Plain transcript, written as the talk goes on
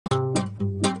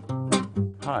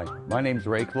Hi, my name's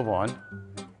Ray Klavon,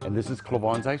 and this is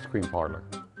Klavon's Ice Cream Parlor,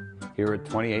 here at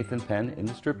 28th and Penn in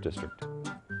the Strip District.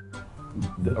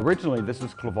 Originally, this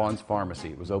was Klavon's Pharmacy.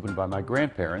 It was opened by my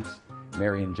grandparents,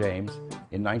 Mary and James,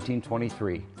 in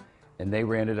 1923, and they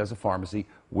ran it as a pharmacy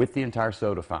with the entire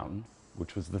soda fountain,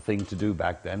 which was the thing to do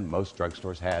back then. Most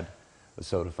drugstores had a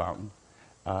soda fountain.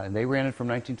 And they ran it from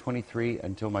 1923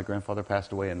 until my grandfather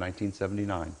passed away in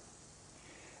 1979.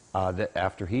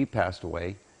 After he passed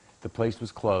away, the place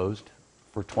was closed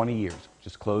for 20 years,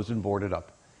 just closed and boarded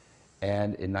up.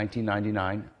 And in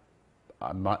 1999,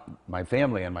 my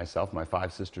family and myself, my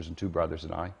 5 sisters and 2 brothers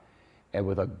and I, and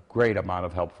with a great amount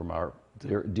of help from our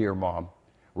dear mom,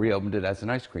 reopened it as an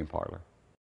ice cream parlor.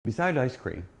 Besides ice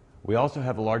cream, we also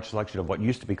have a large selection of what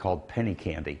used to be called penny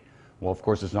candy. Well, of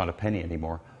course, it's not a penny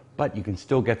anymore, but you can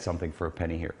still get something for a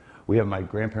penny here. We have my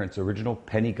grandparents' original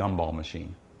penny gumball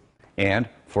machine. And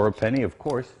for a penny, of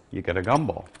course, you get a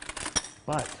gumball.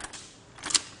 But,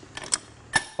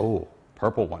 oh,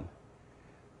 purple one.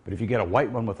 But if you get a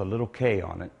white one with a little K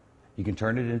on it, you can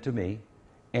turn it into me,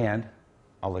 and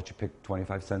I'll let you pick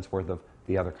 25 cents worth of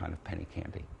the other kind of penny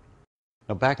candy.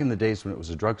 Now, back in the days when it was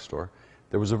a drugstore,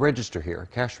 there was a register here, a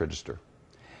cash register.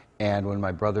 And when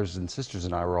my brothers and sisters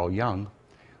and I were all young,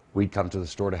 we'd come to the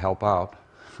store to help out,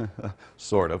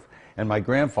 sort of. And my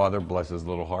grandfather, bless his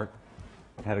little heart,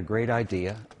 had a great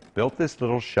idea, built this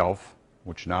little shelf,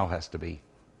 which now has to be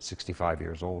 65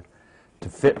 years old, to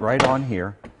fit right on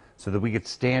here so that we could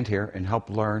stand here and help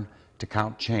learn to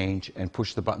count change and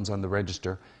push the buttons on the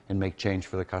register and make change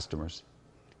for the customers.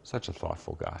 Such a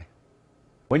thoughtful guy.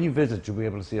 When you visit, you'll be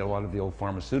able to see a lot of the old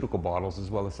pharmaceutical bottles as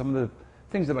well as some of the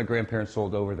things that my grandparents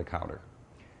sold over the counter.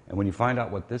 And when you find out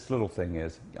what this little thing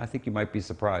is, I think you might be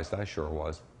surprised. I sure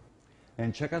was.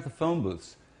 And check out the phone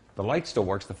booths. The light still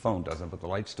works, the phone doesn't, but the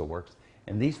light still works.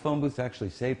 And these phone booths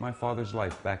actually saved my father's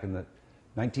life back in the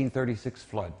 1936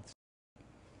 flood.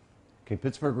 Okay,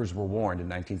 Pittsburghers were warned in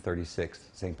 1936,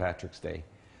 St. Patrick's Day,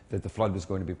 that the flood was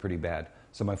going to be pretty bad.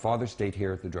 So my father stayed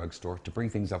here at the drugstore to bring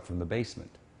things up from the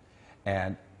basement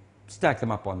and stack them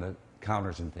up on the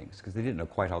counters and things, because they didn't know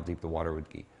quite how deep the water would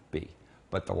be.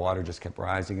 But the water just kept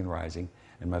rising and rising,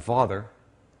 and my father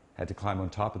had to climb on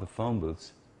top of the phone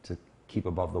booths to keep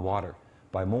above the water.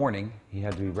 By morning, he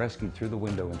had to be rescued through the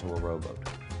window into a rowboat.